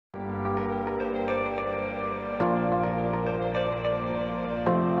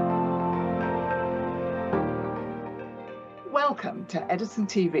Welcome to Edison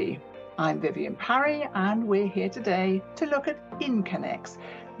TV. I'm Vivian Parry and we're here today to look at Incannex,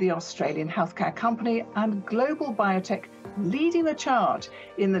 the Australian healthcare company and global biotech leading the charge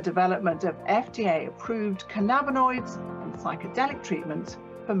in the development of FDA-approved cannabinoids and psychedelic treatments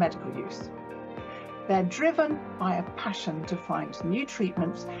for medical use. They're driven by a passion to find new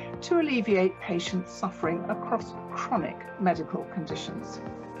treatments to alleviate patients suffering across chronic medical conditions.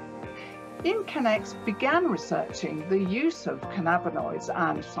 Incannex began researching the use of cannabinoids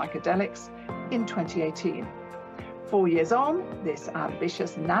and psychedelics in 2018. 4 years on, this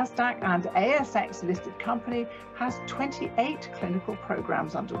ambitious Nasdaq and ASX listed company has 28 clinical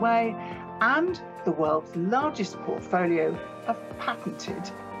programs underway and the world's largest portfolio of patented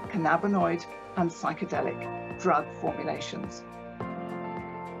cannabinoid and psychedelic drug formulations.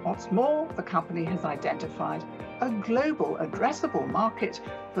 What's more, the company has identified a global addressable market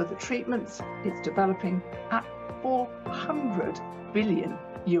for the treatments it's developing at $400 billion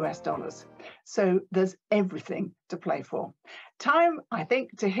US. So there's everything to play for. Time, I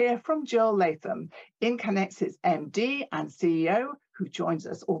think, to hear from Joel Latham, Incannex's MD and CEO, who joins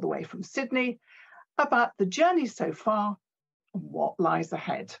us all the way from Sydney, about the journey so far and what lies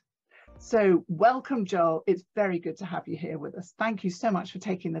ahead. So welcome, Joel. It's very good to have you here with us. Thank you so much for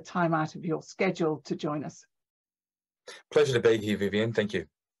taking the time out of your schedule to join us. Pleasure to be here, Vivian. Thank you.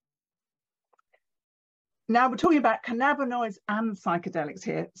 Now we're talking about cannabinoids and psychedelics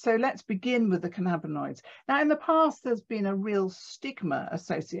here. So let's begin with the cannabinoids. Now in the past, there's been a real stigma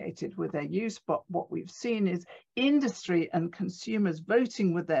associated with their use, but what we've seen is industry and consumers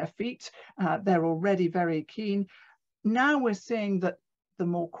voting with their feet. They're already very keen. Now we're seeing that the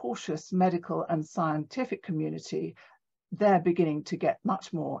more cautious medical and scientific community, they're beginning to get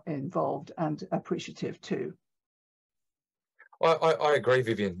much more involved and appreciative too. I agree,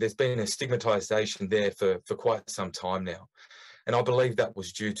 Vivian. There's been a stigmatisation there for quite some time now. And I believe that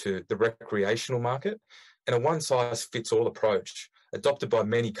was due to the recreational market and a one-size-fits-all approach adopted by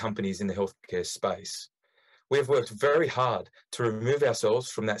many companies in the healthcare space. We have worked very hard to remove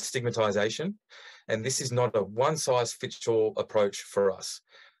ourselves from that stigmatisation, and this is not a one-size-fits-all approach for us.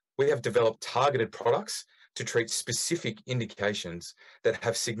 We have developed targeted products to treat specific indications that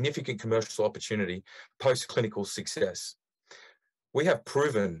have significant commercial opportunity post-clinical success. We have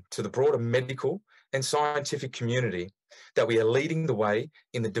proven to the broader medical and scientific community that we are leading the way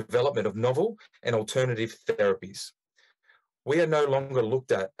in the development of novel and alternative therapies. We are no longer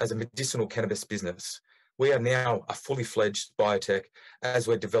looked at as a medicinal cannabis business. We are now a fully fledged biotech as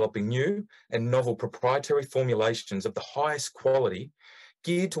we're developing new and novel proprietary formulations of the highest quality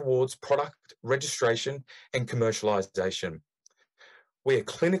geared towards product registration and commercialization. We are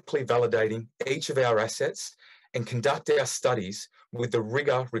clinically validating each of our assets and conduct our studies with the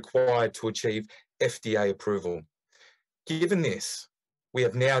rigour required to achieve FDA approval. Given this, we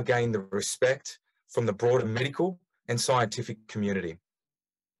have now gained the respect from the broader medical and scientific community.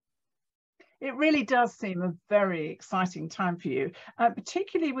 It really does seem a very exciting time for you,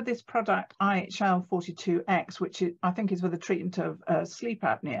 particularly with this product IXHL 42X, which I think is for the treatment of sleep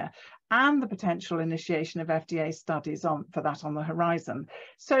apnea, and the potential initiation of FDA studies for that on the horizon.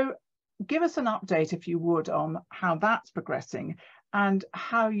 So give us an update, if you would, on how that's progressing and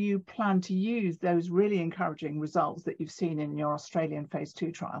how you plan to use those really encouraging results that you've seen in your Australian phase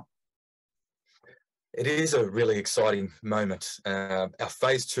 2 trial. It is a really exciting moment. Our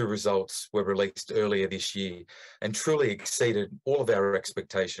phase 2 results were released earlier this year and truly exceeded all of our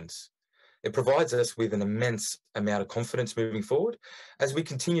expectations. It provides us with an immense amount of confidence moving forward as we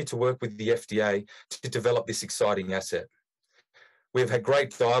continue to work with the FDA to develop this exciting asset. We have had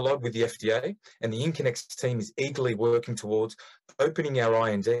great dialogue with the FDA, and the Incannex team is eagerly working towards opening our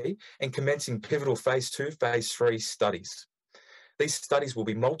IND and commencing pivotal phase 2, phase 3 studies. These studies will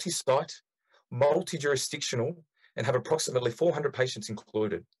be multi-site, multi-jurisdictional, and have approximately 400 patients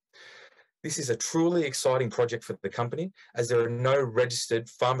included. This is a truly exciting project for the company as there are no registered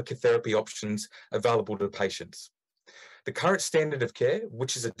pharmacotherapy options available to patients. The current standard of care,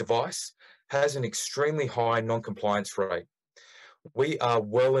 which is a device, has an extremely high non-compliance rate. We are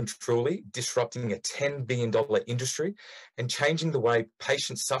well and truly disrupting a $10 billion industry and changing the way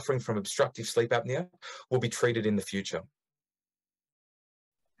patients suffering from obstructive sleep apnea will be treated in the future.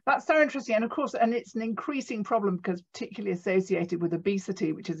 That's so interesting. And of course, and it's an increasing problem because particularly associated with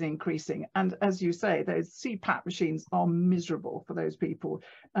obesity, which is increasing. And as you say, those CPAP machines are miserable for those people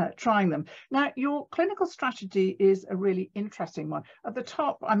trying them. Now, your clinical strategy is a really interesting one. At the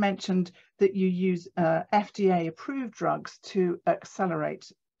top, I mentioned that you use FDA approved drugs to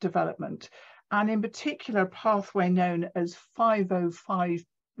accelerate development. And in particular, a pathway known as 505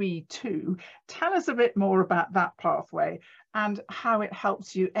 B2. Tell us a bit more about that pathway and how it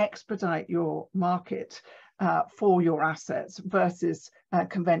helps you expedite your market for your assets versus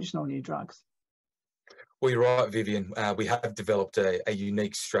conventional new drugs. Well, you're right, Vivian. We have developed a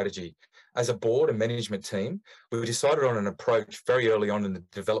unique strategy. As a board and management team, we decided on an approach very early on in the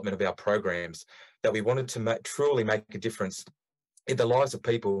development of our programs that we wanted to truly make a difference in the lives of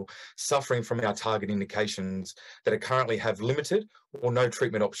people suffering from our target indications that currently have limited or no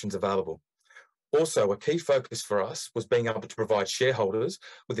treatment options available. Also, a key focus for us was being able to provide shareholders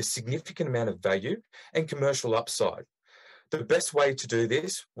with a significant amount of value and commercial upside. The best way to do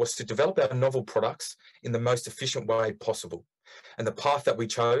this was to develop our novel products in the most efficient way possible. And the path that we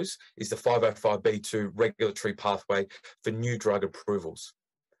chose is the 505(b)(2) regulatory pathway for new drug approvals.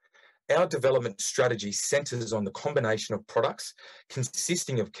 Our development strategy centres on the combination of products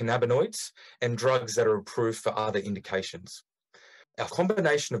consisting of cannabinoids and drugs that are approved for other indications. Our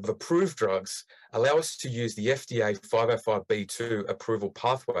combination of approved drugs allow us to use the FDA 505(b)(2) approval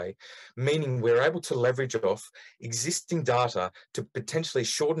pathway, meaning we're able to leverage off existing data to potentially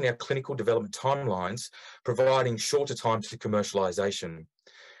shorten our clinical development timelines, providing shorter time to commercialisation.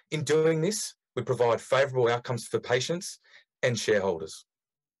 In doing this, we provide favourable outcomes for patients and shareholders.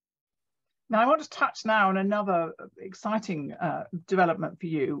 Now, I want to touch now on another exciting development for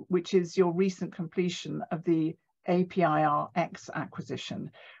you, which is your recent completion of the APIRX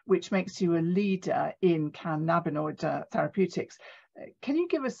acquisition, which makes you a leader in cannabinoid therapeutics. Can you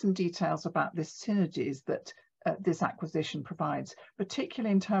give us some details about the synergies that this acquisition provides,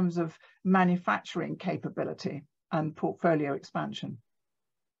 particularly in terms of manufacturing capability and portfolio expansion?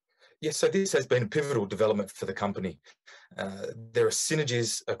 Yes, so this has been a pivotal development for the company. There are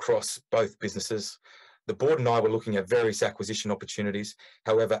synergies across both businesses. The board and I were looking at various acquisition opportunities.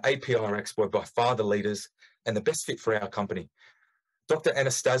 However, APIRX were by far the leaders and the best fit for our company. Dr.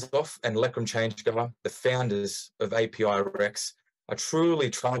 Anastasov and Lekram Changegar, the founders of APIRX, are truly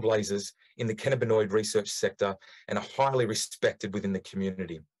trailblazers in the cannabinoid research sector and are highly respected within the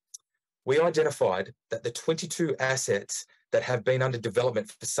community. We identified that the 22 assets that have been under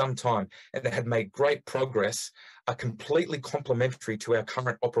development for some time and that had made great progress are completely complementary to our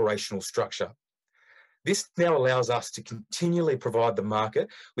current operational structure. This now allows us to continually provide the market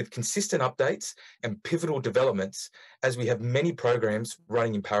with consistent updates and pivotal developments as we have many programs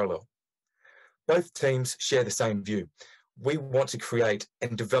running in parallel. Both teams share the same view. We want to create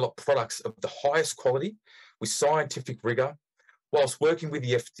and develop products of the highest quality with scientific rigour, whilst working with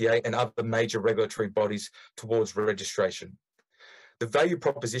the FDA and other major regulatory bodies towards registration. The value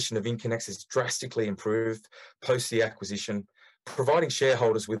proposition of Incannex has drastically improved post the acquisition, providing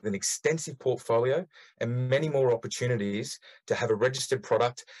shareholders with an extensive portfolio and many more opportunities to have a registered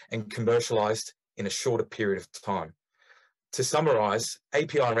product and commercialised in a shorter period of time. To summarise,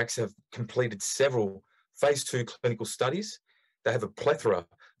 APIRX have completed several phase 2 clinical studies. They have a plethora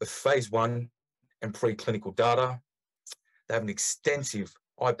of phase 1 and preclinical data. They have an extensive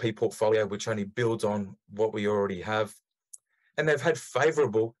IP portfolio which only builds on what we already have. And they've had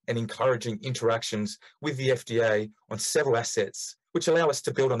favourable and encouraging interactions with the FDA on several assets, which allow us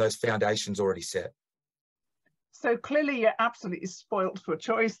to build on those foundations already set. So clearly you're absolutely spoilt for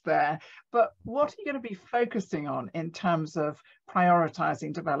choice there, but what are you going to be focusing on in terms of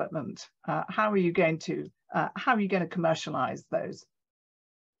prioritising development? How are you going to commercialise those?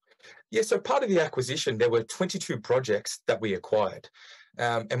 Yeah, so part of the acquisition, there were 22 projects that we acquired,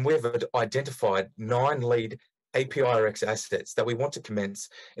 and we've identified 9 lead APIRX assets that we want to commence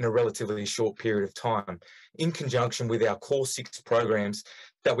in a relatively short period of time, in conjunction with our core 6 programs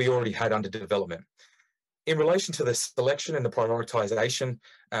that we already had under development. In relation to the selection and the prioritisation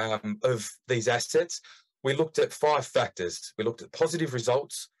of these assets, we looked at 5 factors. We looked at positive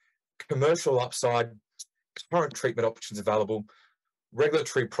results, commercial upside, current treatment options available,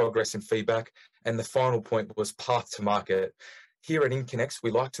 regulatory progress and feedback, and the final point was path to market. Here at Incannex, we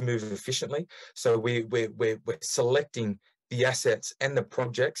like to move efficiently, so we're selecting the assets and the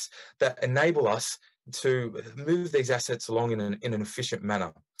projects that enable us to move these assets along in an efficient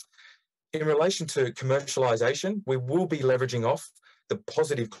manner. In relation to commercialisation, we will be leveraging off the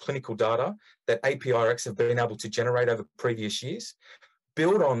positive clinical data that APIRX have been able to generate over previous years,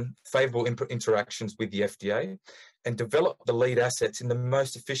 build on favourable interactions with the FDA, and develop the lead assets in the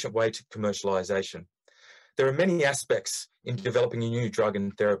most efficient way to commercialisation. There are many aspects in developing a new drug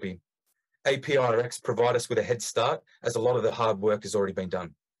and therapy. APIRX provide us with a head start, as a lot of the hard work has already been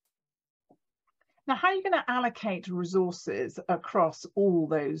done. Now, how are you going to allocate resources across all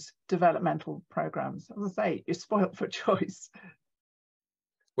those developmental programs? As I say, you're spoilt for choice.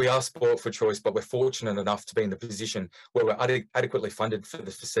 We are spoilt for choice, but we're fortunate enough to be in the position where we're adequately funded for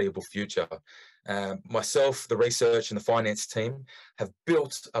the foreseeable future. Myself, the research and the finance team have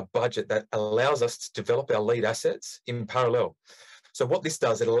built a budget that allows us to develop our lead assets in parallel. So what this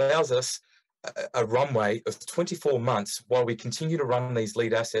does, it allows us a runway of 24 months while we continue to run these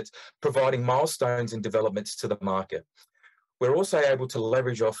lead assets, providing milestones and developments to the market. We're also able to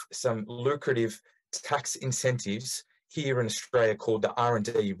leverage off some lucrative tax incentives here in Australia called the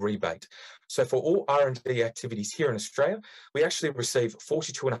R&D rebate. So for all R&D activities here in Australia, we actually receive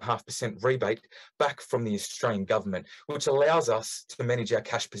 42.5% rebate back from the Australian government, which allows us to manage our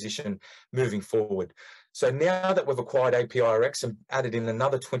cash position moving forward. So now that we've acquired APIRX and added in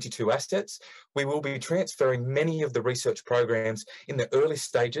another 22 assets, we will be transferring many of the research programs in the early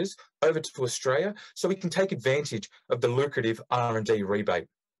stages over to Australia so we can take advantage of the lucrative R&D rebate.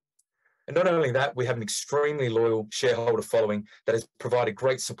 And not only that, we have an extremely loyal shareholder following that has provided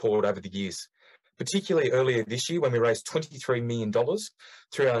great support over the years, particularly earlier this year when we raised $23 million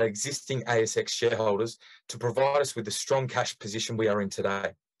through our existing ASX shareholders to provide us with the strong cash position we are in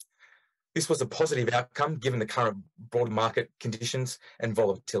today. This was a positive outcome given the current broader market conditions and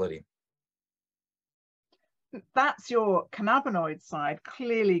volatility. That's your cannabinoid side,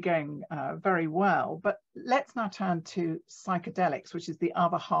 clearly going very well. But let's now turn to psychedelics, which is the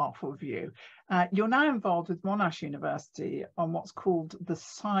other half of you. You're now involved with Monash University on what's called the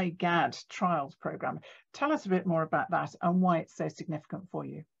PsyGAD trials program. Tell us a bit more about that and why it's so significant for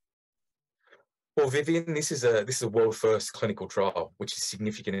you. Well, Vivian, this is a world first clinical trial, which is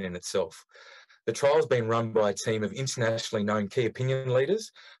significant in itself. The trial has been run by a team of internationally known key opinion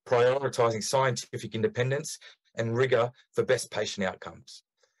leaders, prioritising scientific independence and rigour for best patient outcomes.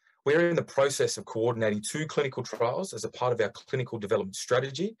 We're in the process of coordinating 2 clinical trials as a part of our clinical development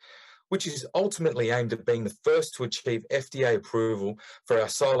strategy, which is ultimately aimed at being the first to achieve FDA approval for our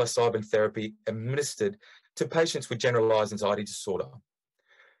psilocybin therapy administered to patients with generalised anxiety disorder.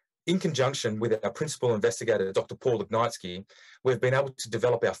 In conjunction with our principal investigator, Dr. Paul Ignitsky, we've been able to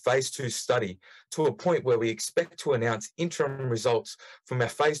develop our phase 2 study to a point where we expect to announce interim results from our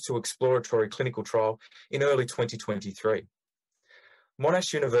phase 2 exploratory clinical trial in early 2023.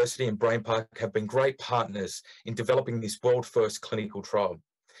 Monash University and BrainPark have been great partners in developing this world-first clinical trial.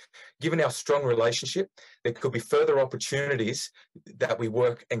 Given our strong relationship, there could be further opportunities that we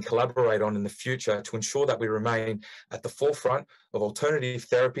work and collaborate on in the future to ensure that we remain at the forefront of alternative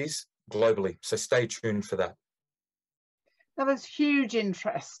therapies globally. So stay tuned for that. Now, there's huge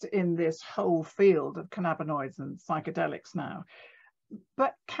interest in this whole field of cannabinoids and psychedelics now.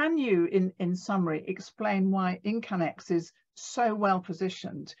 But can you, in summary, explain why Incannex is so well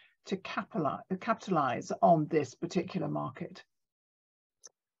positioned to capitalize on this particular market?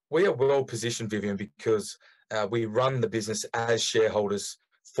 We are well positioned, Vivian, because we run the business as shareholders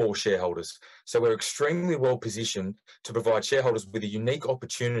for shareholders. So we're extremely well positioned to provide shareholders with a unique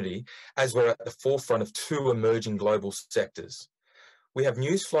opportunity as we're at the forefront of 2 emerging global sectors. We have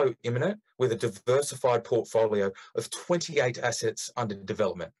news flow imminent with a diversified portfolio of 28 assets under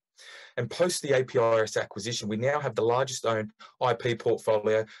development. And post the APIRX acquisition, we now have the largest owned IP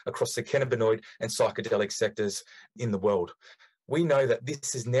portfolio across the cannabinoid and psychedelic sectors in the world. We know that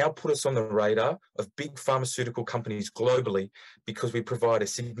this has now put us on the radar of big pharmaceutical companies globally because we provide a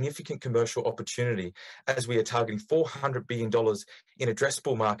significant commercial opportunity as we are targeting $400 billion in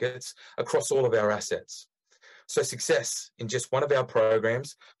addressable markets across all of our assets. So success in just one of our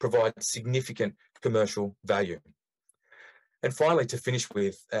programs provides significant commercial value. And finally, to finish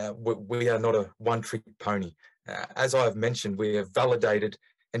with, we are not a one-trick pony. As I've mentioned, we have validated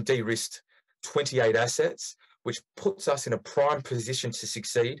and de-risked 28 assets, which puts us in a prime position to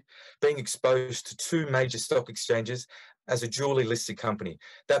succeed, being exposed to 2 major stock exchanges as a dually listed company,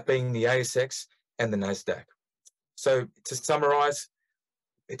 that being the ASX and the Nasdaq. So to summarise,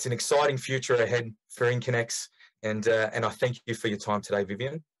 it's an exciting future ahead for Incannex, and I thank you for your time today,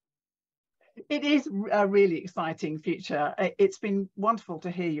 Vivian. It is a really exciting future. It's been wonderful to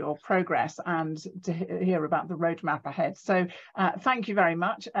hear your progress and to hear about the roadmap ahead. So thank you very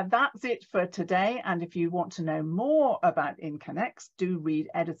much. That's it for today. And if you want to know more about Incannex, do read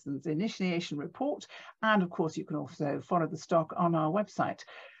Edison's initiation report. And of course, you can also follow the stock on our website.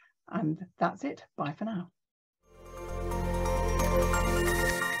 And that's it. Bye for now.